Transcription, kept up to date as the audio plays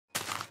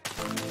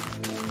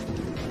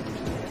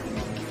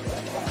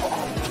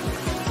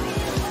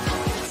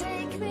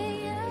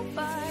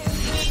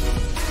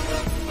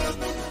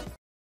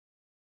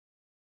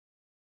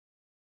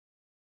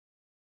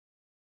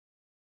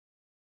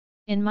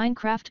In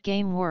Minecraft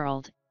game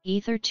world,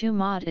 Aether II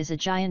mod is a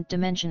giant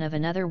dimension of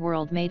another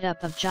world made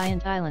up of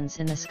giant islands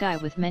in the sky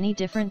with many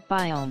different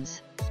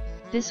biomes.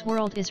 This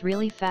world is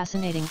really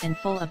fascinating and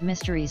full of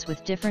mysteries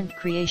with different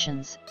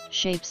creations,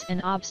 shapes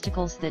and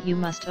obstacles that you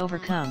must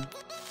overcome.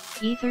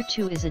 Aether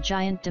II is a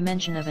giant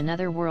dimension of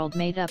another world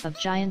made up of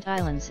giant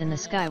islands in the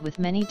sky with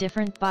many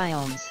different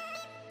biomes.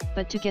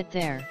 But to get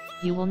there,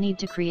 you will need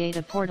to create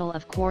a portal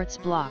of quartz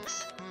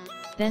blocks.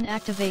 Then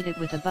activate it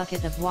with a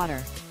bucket of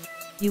water.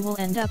 You will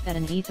end up at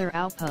an Aether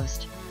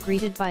outpost,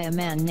 greeted by a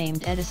man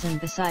named Edison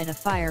beside a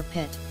fire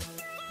pit.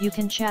 You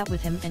can chat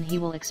with him and he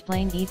will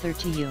explain Aether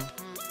to you.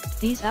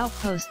 These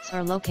outposts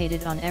are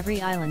located on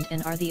every island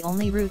and are the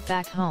only route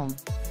back home.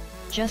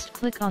 Just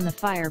click on the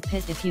fire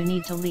pit if you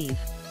need to leave.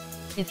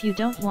 If you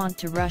don't want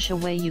to rush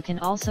away, you can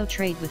also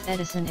trade with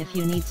Edison if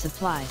you need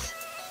supplies.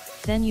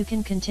 Then you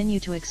can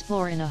continue to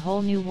explore in a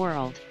whole new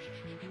world.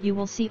 You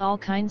will see all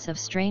kinds of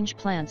strange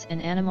plants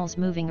and animals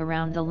moving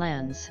around the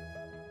lands.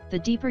 The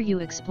deeper you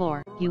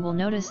explore, you will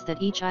notice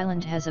that each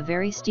island has a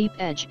very steep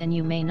edge and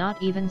you may not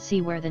even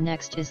see where the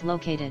next is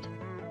located.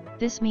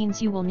 This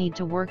means you will need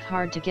to work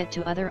hard to get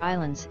to other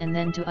islands and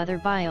then to other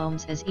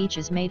biomes, as each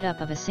is made up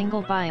of a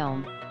single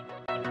biome.